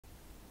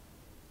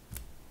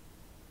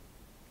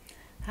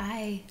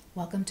Hi,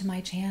 welcome to my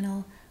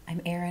channel.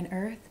 I'm Erin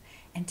Earth,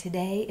 and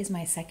today is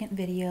my second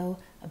video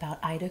about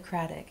Ida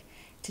Craddock.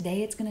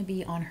 Today it's going to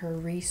be on her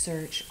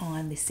research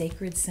on the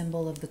sacred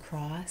symbol of the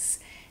cross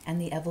and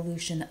the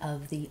evolution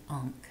of the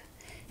Ankh.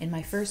 In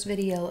my first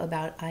video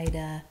about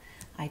Ida,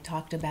 I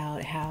talked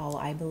about how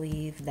I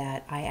believe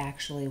that I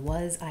actually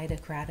was Ida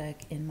Craddock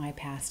in my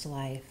past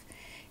life,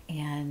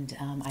 and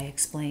I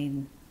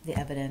explained the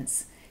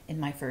evidence in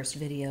my first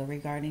video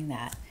regarding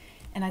that.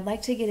 And I'd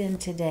like to get in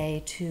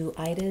today to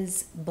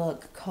Ida's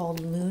book called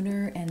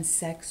Lunar and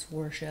Sex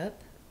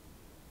Worship.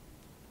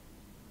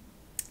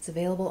 It's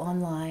available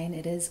online.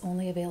 It is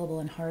only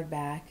available in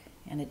hardback,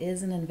 and it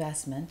is an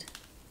investment.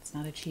 It's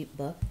not a cheap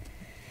book.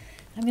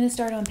 I'm going to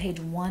start on page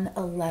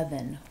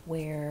 111,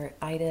 where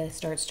Ida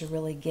starts to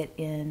really get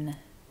in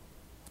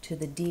to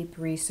the deep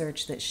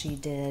research that she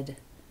did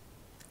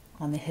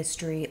on the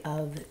history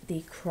of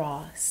the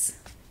cross.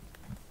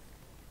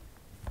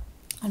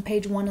 On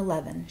page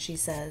 111, she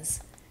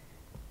says,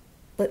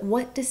 "But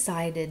what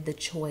decided the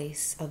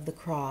choice of the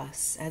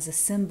cross as a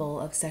symbol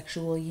of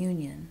sexual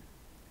union?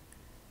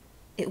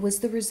 It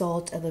was the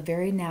result of a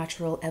very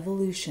natural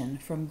evolution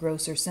from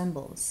grosser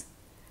symbols.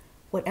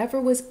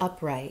 Whatever was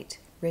upright,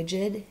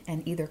 rigid,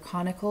 and either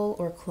conical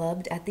or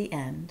clubbed at the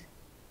end,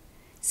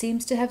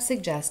 seems to have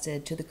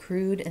suggested to the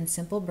crude and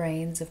simple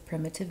brains of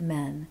primitive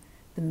men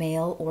the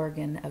male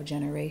organ of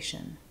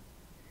generation.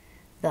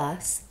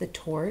 Thus, the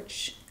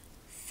torch,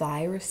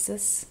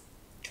 thyrsus,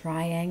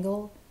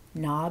 triangle,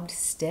 knobbed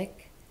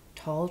stick,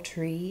 tall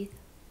tree,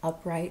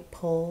 upright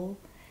pole,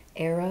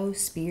 arrow,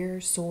 spear,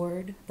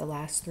 sword, the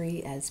last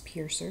three as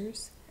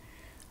piercers,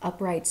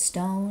 upright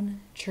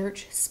stone,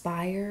 church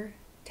spire,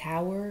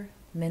 tower,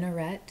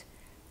 minaret,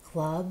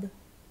 club,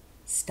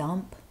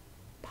 stump,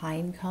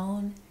 pine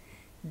cone,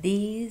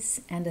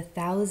 these and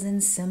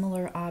 1,000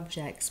 similar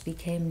objects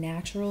became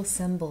natural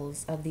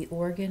symbols of the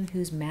organ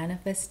whose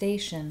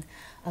manifestation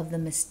of the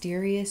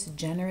mysterious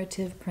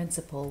generative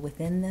principle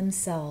within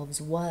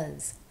themselves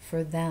was,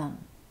 for them,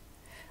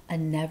 a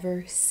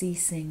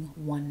never-ceasing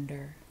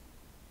wonder.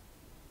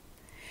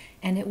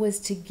 And it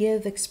was to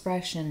give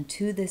expression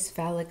to this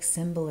phallic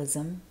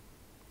symbolism,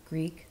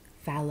 Greek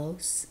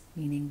phallos,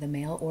 meaning the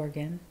male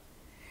organ,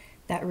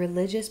 that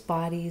religious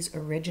bodies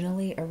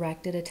originally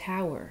erected a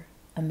tower,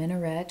 a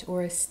minaret,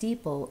 or a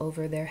steeple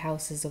over their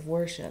houses of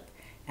worship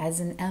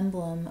as an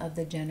emblem of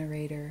the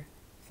generator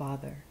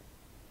Father.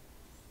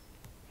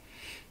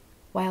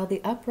 While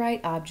the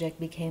upright object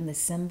became the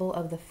symbol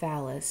of the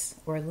phallus,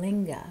 or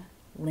linga,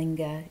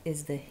 linga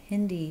is the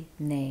Hindi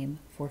name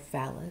for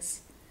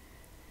phallus,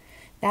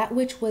 that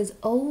which was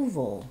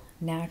oval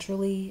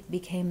naturally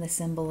became the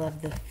symbol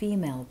of the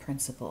female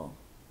principle.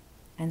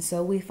 And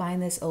so we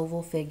find this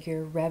oval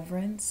figure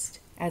reverenced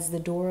as the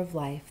door of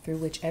life through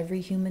which every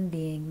human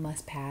being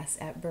must pass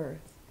at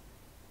birth.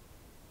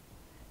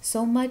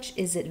 So much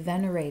is it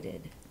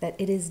venerated that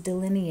it is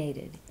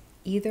delineated,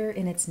 either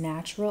in its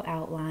natural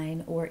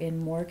outline or in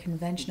more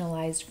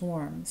conventionalized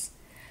forms,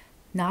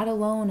 not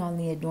alone on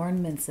the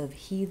adornments of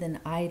heathen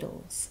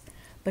idols,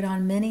 but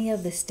on many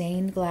of the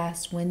stained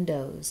glass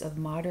windows of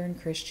modern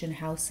Christian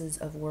houses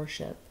of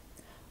worship,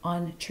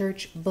 on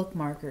church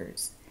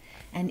bookmarkers,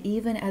 and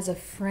even as a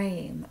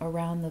frame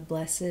around the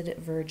Blessed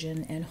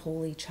Virgin and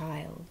Holy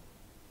Child.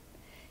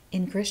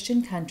 In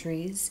Christian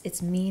countries,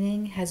 its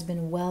meaning has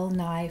been well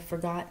nigh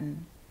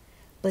forgotten,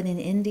 but in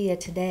India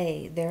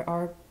today there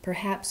are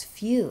perhaps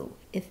few,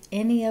 if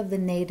any, of the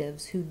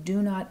natives who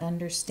do not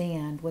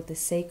understand what the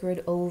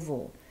sacred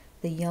oval,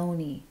 the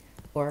yoni,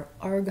 or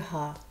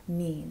argha,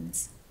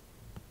 means.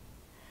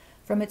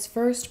 From its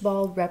first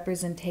bald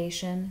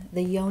representation,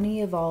 the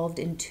yoni evolved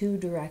in two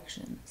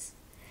directions.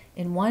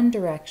 In one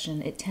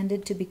direction, it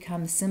tended to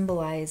become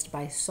symbolized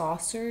by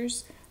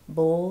saucers,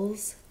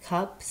 bowls,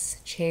 cups,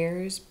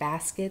 chairs,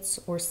 baskets,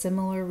 or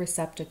similar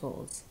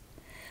receptacles,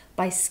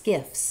 by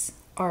skiffs,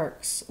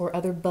 arks, or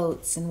other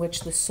boats in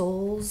which the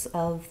souls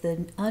of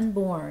the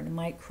unborn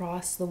might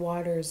cross the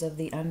waters of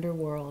the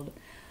underworld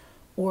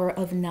or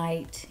of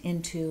night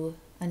into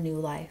a new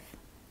life.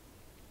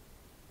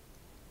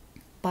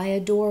 By a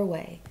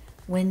doorway,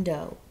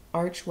 window,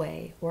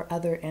 archway, or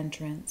other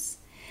entrance,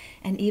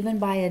 and even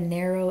by a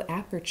narrow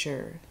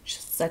aperture,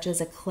 such as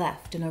a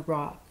cleft in a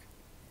rock,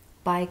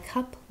 by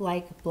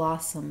cup-like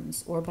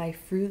blossoms, or by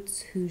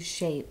fruits whose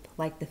shape,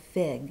 like the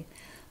fig,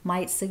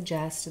 might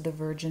suggest the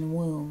virgin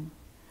womb,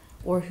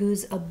 or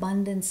whose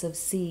abundance of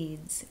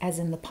seeds, as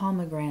in the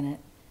pomegranate,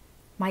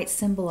 might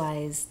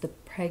symbolize the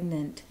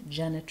pregnant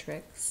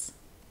genetrix.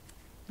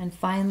 And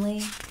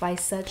finally, by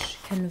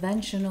such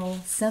conventional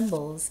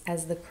symbols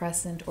as the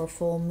crescent or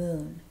full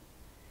moon.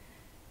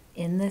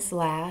 In this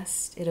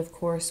last, it of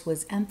course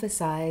was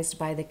emphasized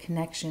by the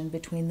connection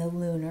between the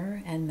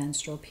lunar and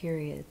menstrual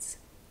periods.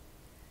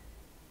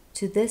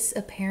 To this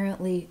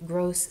apparently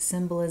gross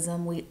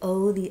symbolism we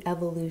owe the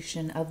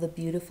evolution of the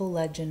beautiful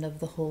legend of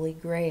the Holy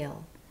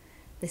Grail,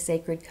 the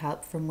sacred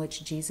cup from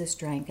which Jesus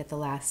drank at the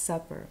Last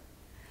Supper,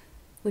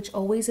 which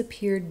always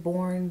appeared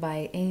borne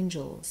by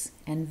angels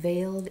and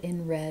veiled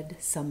in red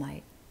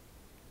samite.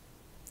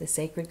 the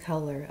sacred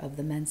color of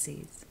the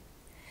menses,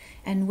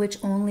 and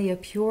which only a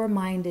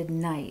pure-minded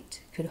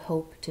knight could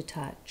hope to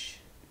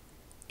touch.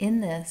 In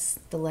this,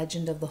 the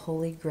legend of the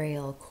Holy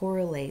Grail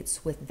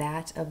correlates with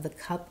that of the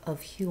cup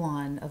of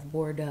Huon of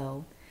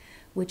Bordeaux,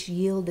 which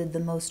yielded the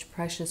most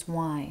precious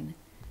wine,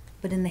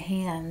 but in the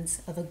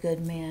hands of a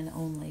good man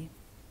only.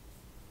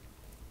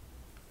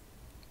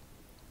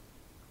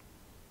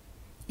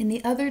 In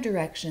the other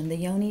direction, the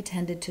yoni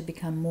tended to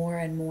become more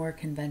and more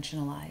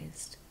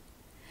conventionalized.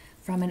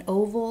 From an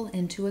oval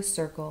into a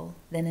circle,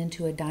 then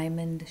into a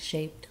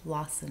diamond-shaped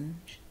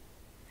lozenge,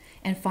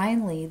 and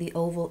finally the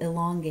oval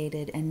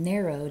elongated and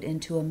narrowed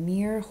into a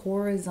mere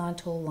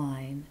horizontal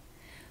line,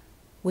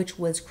 which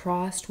was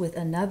crossed with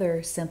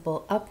another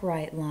simple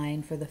upright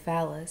line for the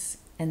phallus,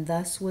 and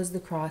thus was the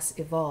cross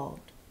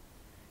evolved,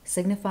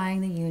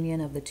 signifying the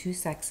union of the two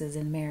sexes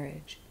in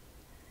marriage.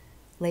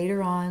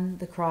 Later on,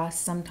 the cross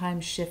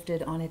sometimes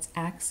shifted on its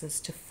axis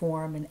to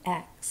form an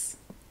X,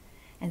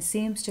 and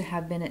seems to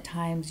have been at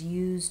times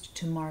used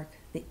to mark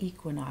the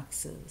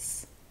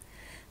equinoxes,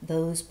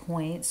 those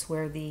points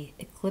where the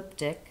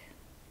ecliptic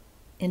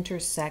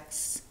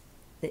intersects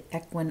the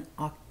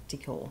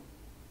equinoctial.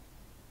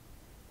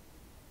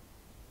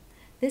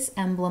 This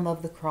emblem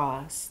of the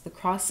cross, the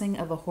crossing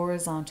of a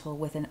horizontal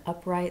with an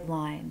upright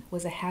line,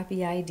 was a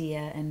happy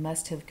idea and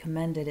must have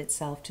commended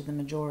itself to the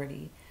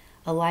majority,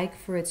 alike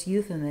for its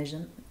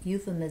euphemism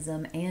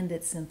and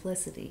its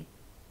simplicity.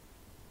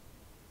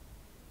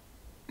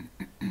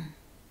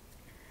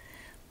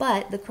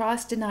 But the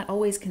cross did not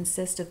always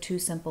consist of two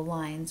simple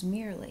lines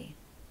merely.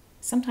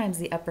 Sometimes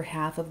the upper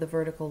half of the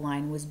vertical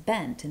line was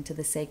bent into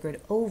the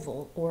sacred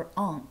oval or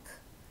ankh,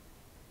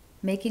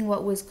 making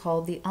what was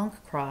called the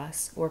Ankh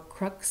cross or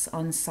crux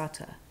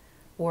ansata,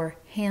 or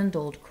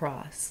handled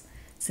cross,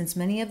 since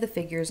many of the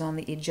figures on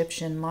the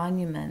Egyptian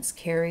monuments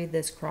carried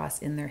this cross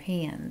in their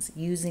hands,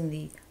 using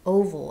the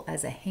oval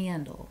as a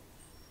handle.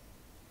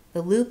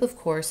 The loop, of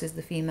course, is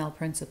the female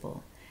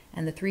principle,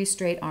 and the three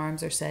straight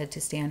arms are said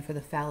to stand for the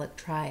phallic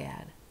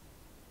triad,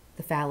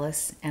 the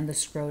phallus and the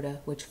scrota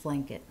which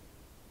flank it.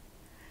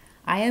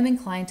 I am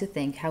inclined to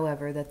think,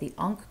 however, that the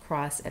Ankh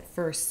cross at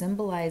first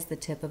symbolized the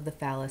tip of the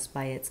phallus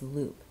by its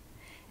loop,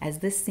 as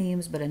this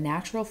seems but a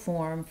natural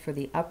form for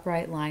the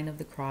upright line of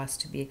the cross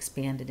to be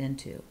expanded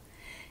into,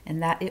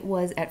 and that it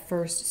was at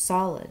first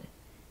solid,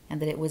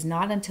 and that it was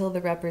not until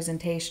the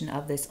representation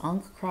of this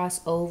Ankh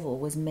cross oval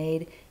was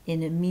made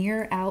in a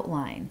mere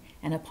outline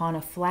and upon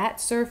a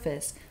flat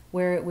surface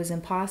where it was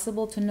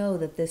impossible to know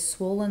that this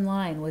swollen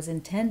line was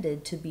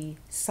intended to be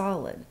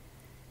solid,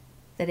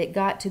 that it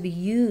got to be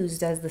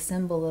used as the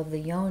symbol of the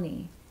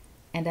yoni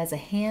and as a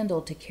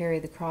handle to carry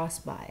the cross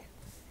by.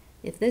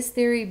 If this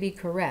theory be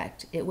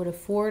correct, it would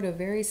afford a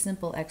very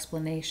simple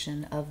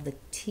explanation of the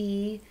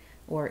T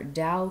or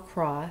Tao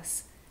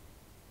cross,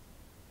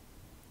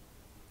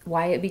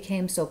 why it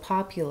became so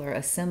popular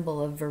a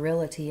symbol of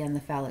virility and the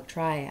phallic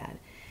triad,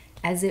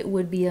 as it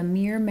would be a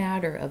mere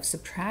matter of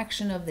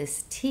subtraction of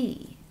this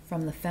T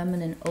from the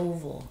feminine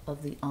oval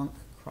of the Ankh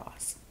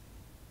cross.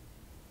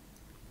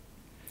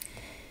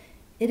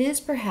 It is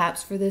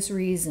perhaps for this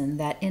reason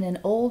that in an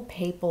old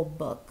papal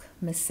book,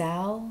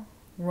 Missale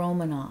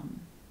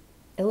Romanum,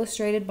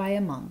 illustrated by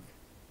a monk,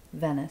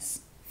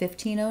 Venice,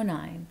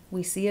 1509,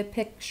 we see a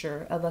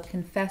picture of a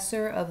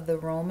confessor of the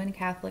Roman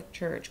Catholic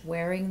Church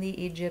wearing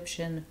the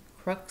Egyptian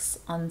crux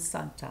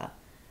ansata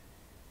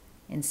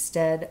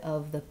instead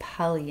of the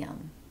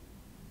pallium.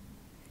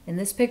 In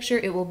this picture,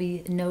 it will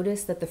be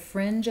noticed that the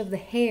fringe of the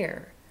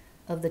hair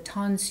of the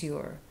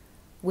tonsure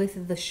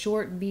with the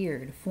short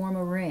beard form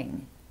a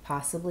ring,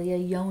 possibly a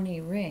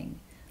yoni ring,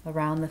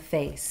 around the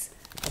face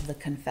of the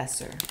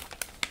confessor.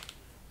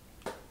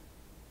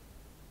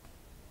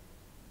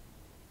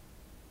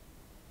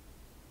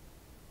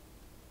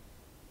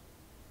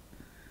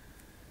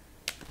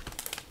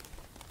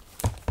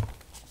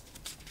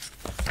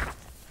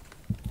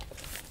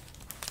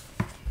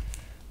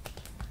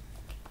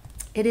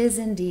 It is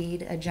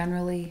indeed a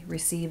generally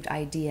received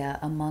idea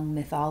among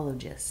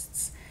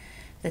mythologists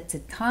that the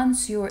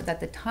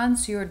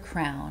tonsured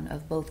crown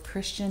of both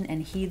Christian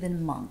and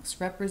heathen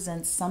monks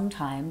represents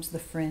sometimes the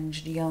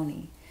fringed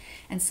yoni,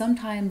 and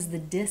sometimes the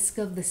disk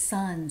of the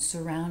sun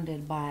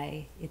surrounded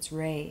by its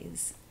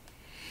rays.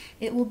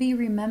 It will be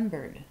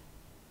remembered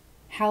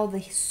how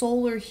the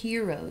solar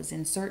heroes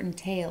in certain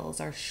tales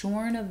are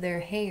shorn of their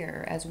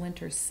hair as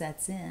winter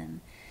sets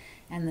in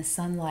and the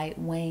sunlight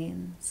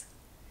wanes.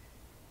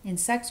 In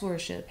sex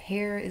worship,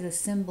 hair is a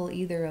symbol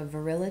either of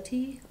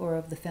virility or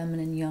of the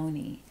feminine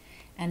yoni,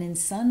 and in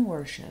sun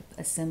worship,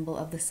 a symbol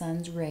of the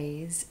sun's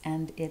rays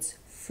and its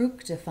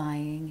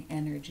fructifying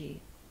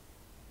energy.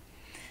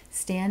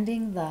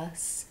 Standing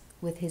thus,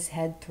 with his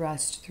head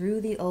thrust through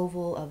the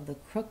oval of the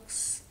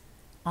crux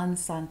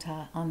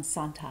ansata,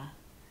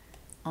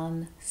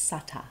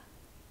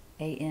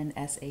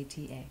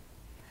 A-N-S-A-T-A,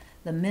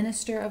 the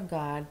minister of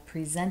God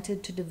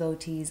presented to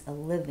devotees a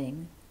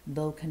living,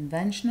 though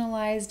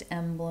conventionalized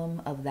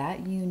emblem of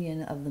that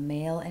union of the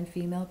male and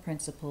female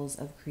principles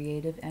of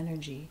creative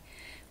energy,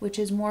 which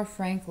is more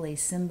frankly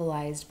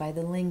symbolized by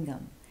the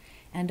lingam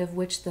and of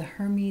which the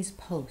Hermes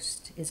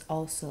post is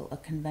also a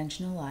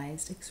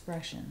conventionalized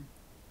expression.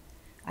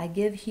 I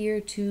give here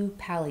two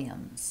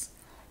palliums,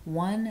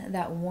 one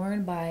that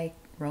worn by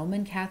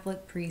Roman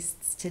Catholic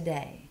priests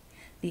today,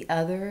 the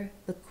other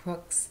the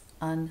crux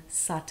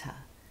ansata,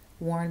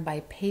 worn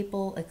by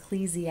papal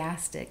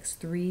ecclesiastics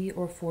 3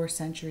 or 4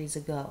 centuries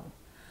ago.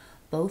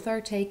 Both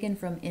are taken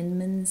from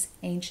Inman's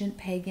ancient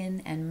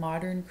pagan and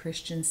modern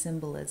Christian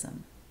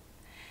symbolism.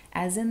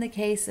 As in the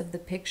case of the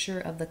picture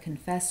of the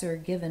confessor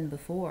given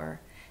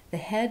before, the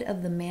head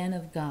of the man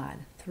of God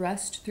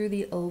thrust through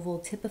the oval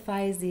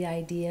typifies the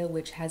idea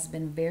which has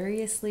been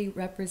variously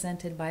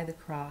represented by the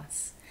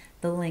cross,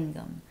 the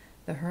lingam,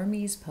 the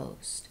Hermes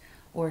post,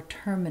 or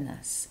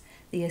terminus,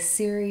 the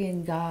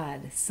Assyrian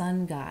god,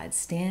 sun god,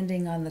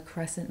 standing on the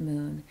crescent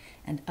moon,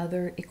 and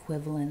other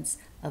equivalents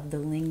of the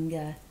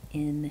linga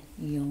in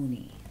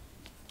yoni.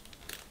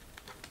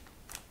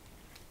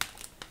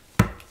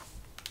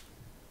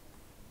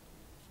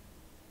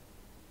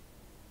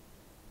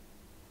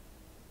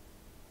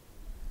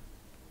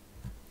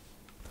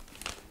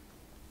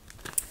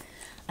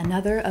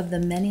 Another of the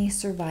many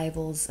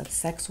survivals of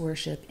sex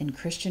worship in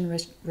Christian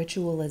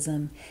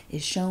ritualism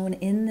is shown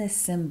in this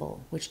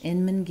symbol, which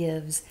Inman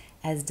gives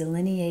as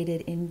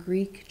delineated in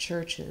Greek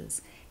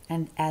churches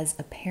and as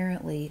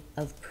apparently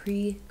of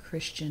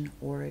pre-Christian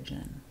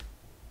origin.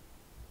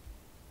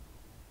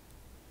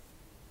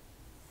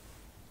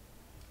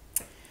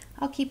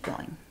 I'll keep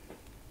going.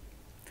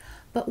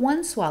 But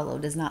one swallow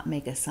does not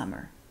make a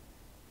summer.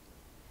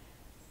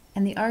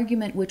 And the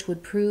argument which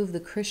would prove the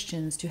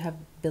Christians to have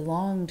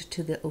belonged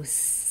to the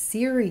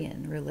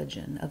Osirian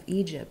religion of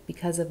Egypt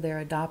because of their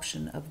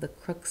adoption of the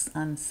crux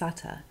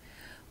ansata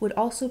would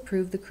also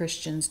prove the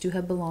Christians to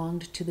have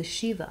belonged to the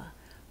Shiva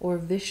or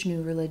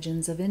Vishnu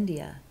religions of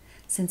India,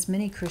 since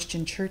many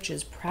Christian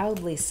churches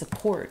proudly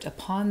support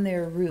upon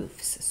their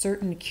roofs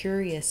certain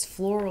curious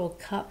floral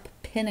cup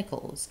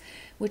pinnacles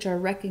which are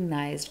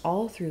recognized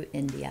all through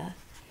India,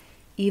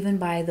 even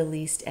by the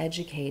least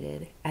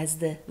educated, as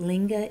the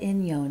linga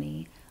in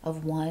yoni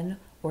of one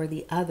or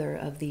the other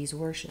of these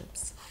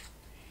worships.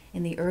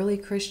 If the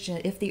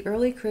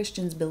early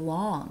Christians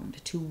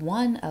belonged to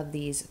one of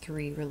these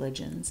 3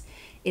 religions,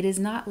 it is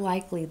not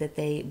likely that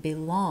they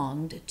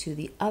belonged to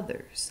the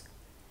others.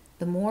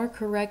 The more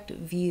correct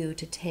view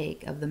to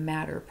take of the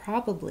matter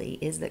probably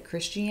is that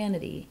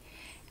Christianity,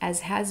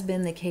 as has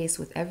been the case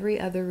with every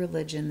other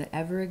religion that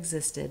ever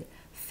existed,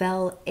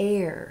 fell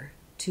heir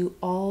to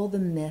all the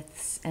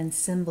myths and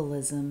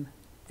symbolism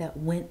that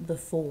went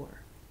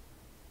before.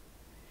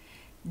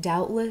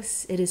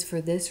 Doubtless, it is for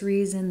this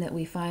reason that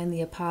we find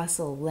the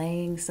apostle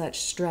laying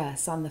such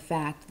stress on the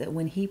fact that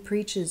when he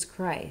preaches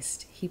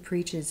Christ, he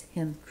preaches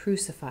him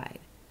crucified.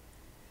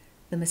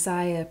 The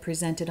Messiah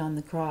presented on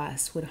the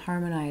cross would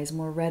harmonize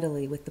more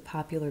readily with the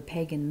popular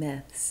pagan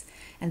myths,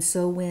 and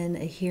so win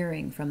a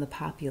hearing from the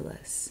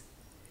populace.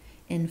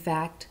 In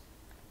fact,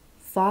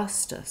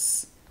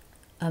 Faustus,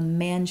 a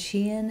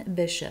Mantian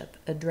bishop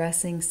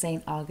addressing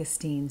St.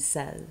 Augustine,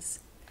 says,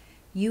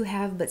 "You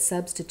have but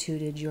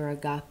substituted your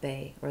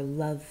agape, or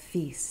love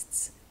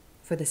feasts,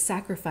 for the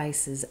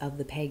sacrifices of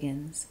the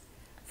pagans,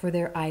 for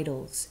their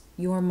idols,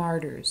 your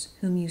martyrs,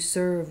 whom you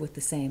serve with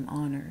the same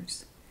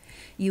honors.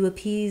 You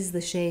appease the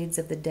shades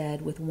of the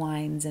dead with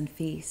wines and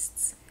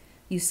feasts.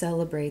 You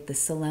celebrate the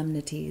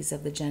solemnities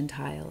of the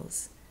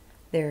Gentiles,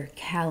 their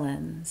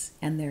kalends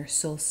and their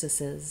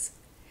solstices,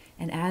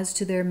 and as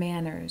to their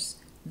manners,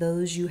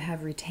 those you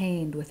have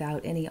retained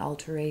without any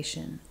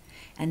alteration,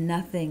 and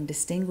nothing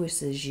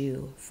distinguishes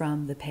you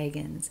from the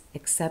pagans,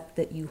 except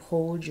that you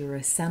hold your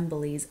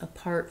assemblies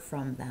apart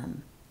from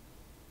them."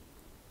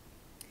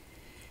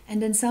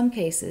 And in some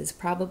cases,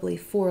 probably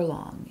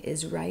Forlong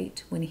is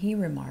right when he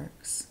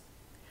remarks,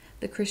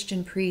 "The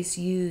Christian priest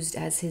used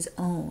as his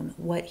own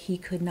what he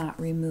could not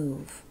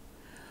remove,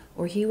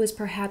 or he was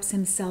perhaps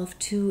himself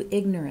too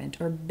ignorant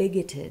or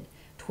bigoted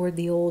toward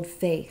the old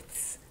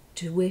faiths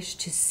to wish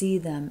to see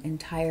them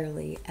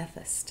entirely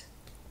effaced."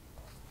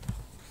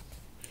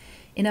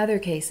 In other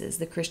cases,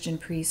 the Christian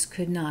priest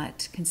could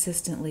not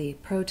consistently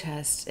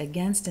protest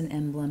against an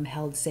emblem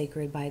held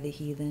sacred by the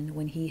heathen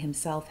when he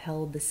himself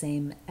held the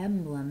same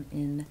emblem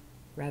in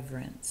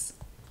reverence.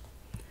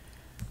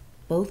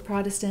 Both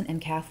Protestant and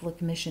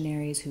Catholic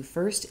missionaries who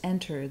first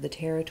entered the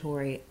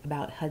territory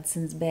about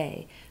Hudson's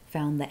Bay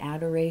found the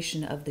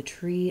adoration of the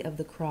tree of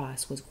the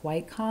cross was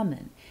quite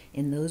common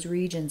in those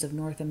regions of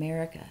North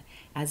America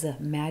as a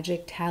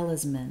magic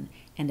talisman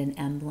and an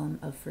emblem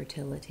of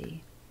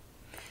fertility.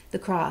 The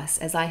cross,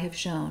 as I have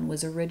shown,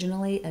 was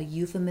originally a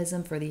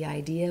euphemism for the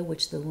idea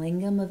which the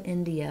lingam of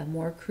India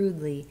more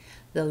crudely,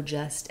 though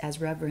just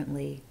as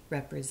reverently,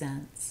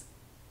 represents.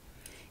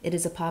 It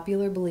is a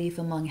popular belief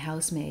among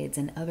housemaids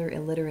and other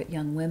illiterate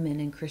young women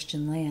in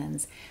Christian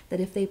lands that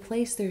if they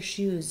place their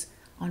shoes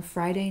on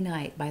Friday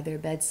night by their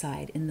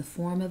bedside in the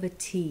form of a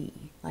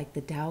T, like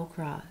the Tau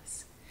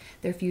cross,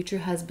 their future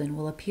husband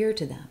will appear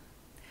to them.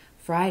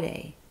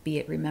 Friday, be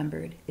it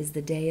remembered, is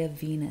the day of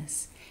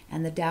Venus,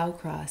 and the Tau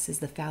cross is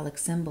the phallic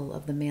symbol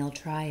of the male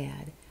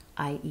triad,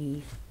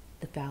 i.e.,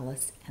 the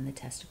phallus, and the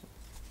testicle.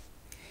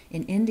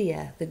 In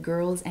India, the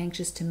girls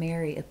anxious to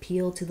marry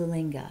appeal to the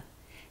linga,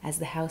 as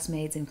the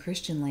housemaids in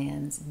Christian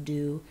lands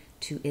do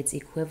to its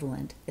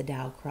equivalent, the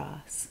Tao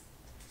cross.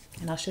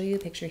 And I'll show you a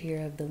picture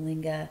here of the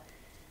linga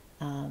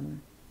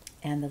and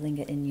the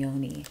linga in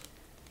yoni,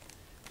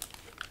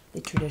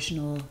 the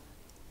traditional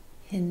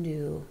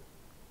Hindu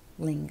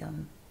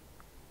lingam.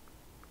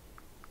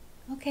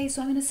 Okay,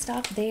 so I'm going to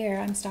stop there.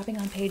 I'm stopping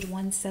on page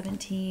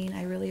 117.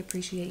 I really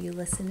appreciate you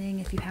listening.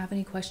 If you have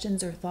any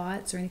questions or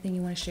thoughts or anything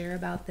you want to share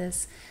about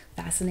this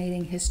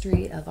fascinating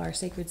history of our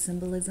sacred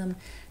symbolism,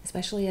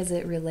 especially as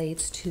it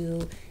relates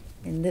to,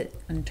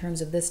 in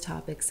terms of this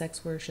topic,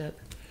 sex worship,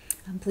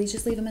 please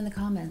just leave them in the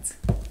comments.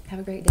 Have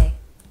a great day.